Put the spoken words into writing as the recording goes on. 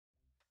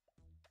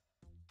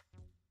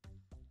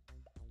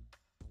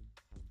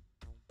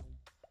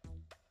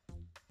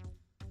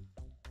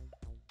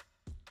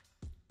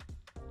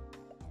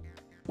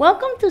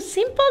Welcome to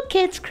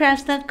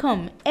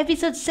simplekidscrafts.com,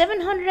 episode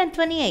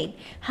 728,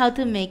 how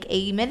to make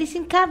a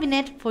medicine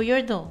cabinet for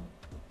your doll.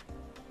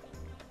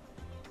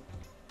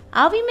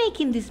 I'll be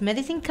making this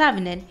medicine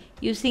cabinet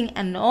using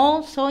an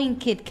old sewing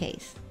kit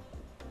case.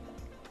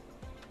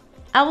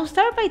 I will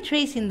start by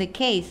tracing the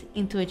case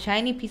into a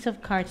shiny piece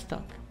of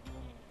cardstock.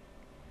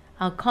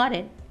 I'll cut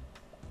it,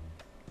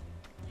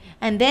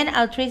 and then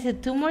I'll trace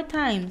it 2 more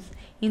times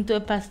into a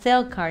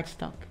pastel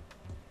cardstock.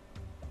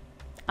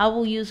 I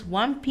will use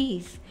 1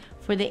 piece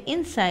for the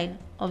inside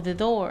of the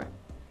door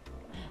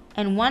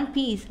and 1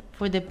 piece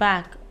for the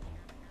back.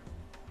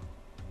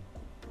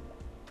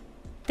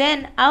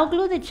 Then I'll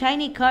glue the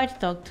shiny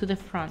cardstock to the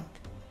front.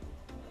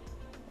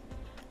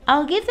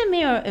 I'll give the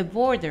mirror a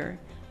border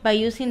by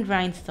using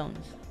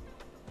rhinestones.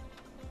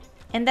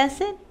 And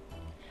that's it.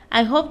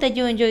 I hope that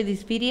you enjoyed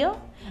this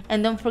video,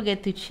 and don't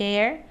forget to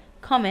share,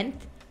 comment,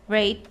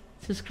 rate,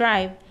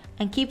 subscribe,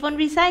 and keep on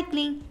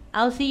recycling.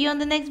 I'll see you on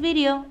the next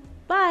video.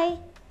 Bye!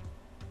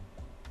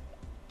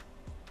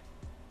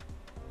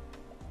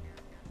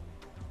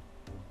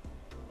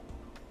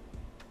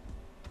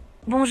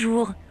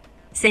 Bonjour,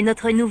 c'est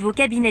notre nouveau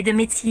cabinet de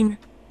médecine.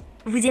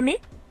 Vous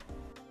aimez ?